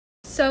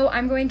So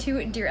I'm going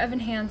to Dear Evan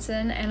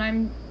Hansen,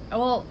 and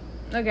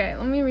okay,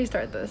 let me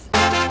restart this.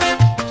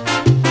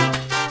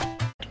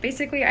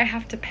 Basically, I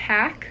have to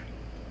pack,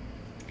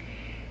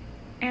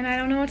 and I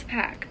don't know what to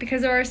pack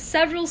because there are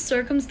several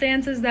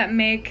circumstances that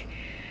make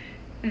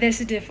this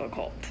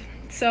difficult.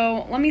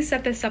 So let me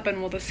set this up and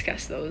we'll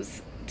discuss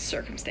those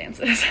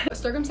circumstances.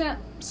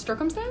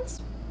 Circumstance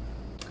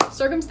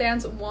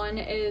one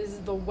is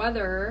the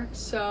weather.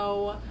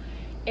 So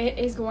it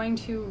is going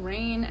to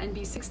rain and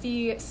be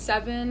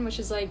 67, which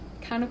is like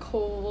kind of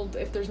cold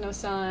if there's no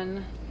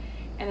sun.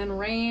 And then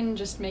rain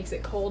just makes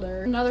it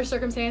colder. Another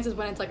circumstance is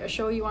when it's like a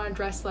show you want to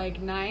dress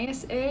like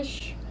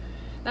nice-ish.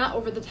 Not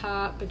over the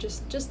top, but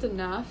just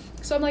enough.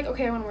 So I'm like,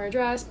 okay, I want to wear a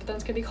dress, but then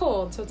it's gonna be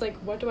cold. So it's like,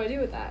 what do I do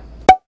with that?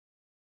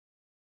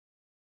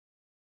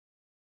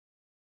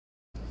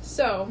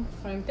 So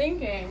what I'm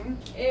thinking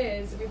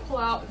is we pull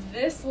out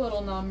this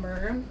little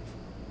number.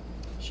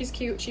 She's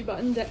cute. She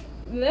buttons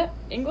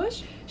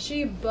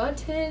She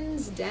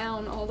buttons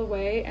down all the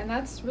way, and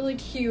that's really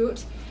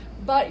cute.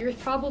 But you're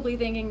probably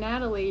thinking,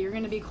 Natalie, you're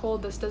gonna be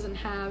cold. This doesn't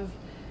have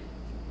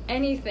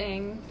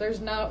anything.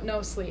 There's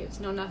no sleeves,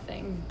 no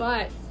nothing.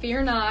 But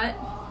fear not.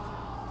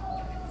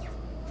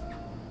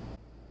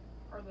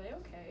 Are they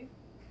okay?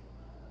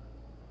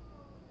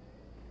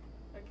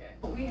 Okay.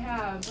 We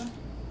have,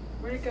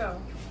 where'd it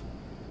go?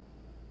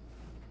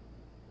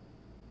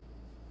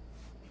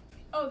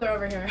 Oh, they're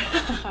over here.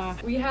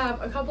 We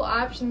have a couple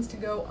options to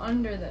go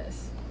under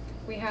this.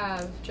 We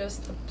have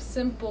just the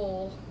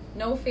simple,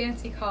 no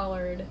fancy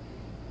collared,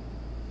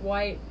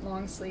 white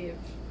long sleeve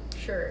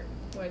shirt,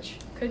 which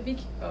could be,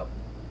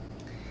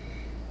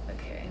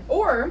 okay.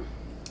 Or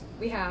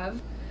we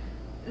have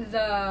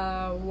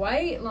the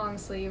white long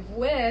sleeve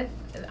with,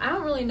 I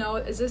don't really know,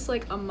 is this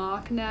like a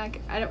mock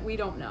neck? We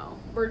don't know.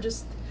 We're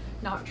just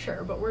not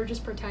sure, but we're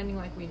just pretending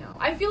like we know.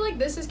 I feel like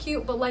this is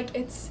cute, but like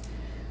it's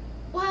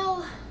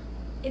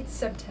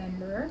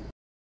September.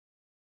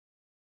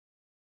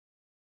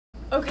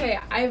 Okay,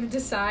 I've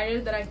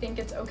decided that I think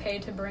it's okay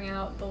to bring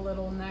out the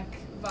little neck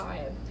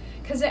vibe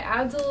because it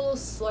adds a little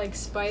like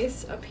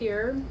spice up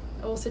here,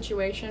 a little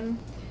situation.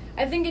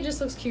 I think it just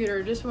looks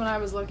cuter. Just when I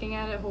was looking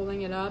at it,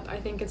 holding it up,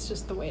 I think it's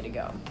just the way to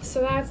go.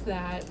 So that's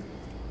that.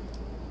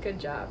 Good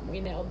job.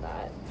 We nailed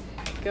that.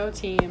 Go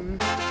team.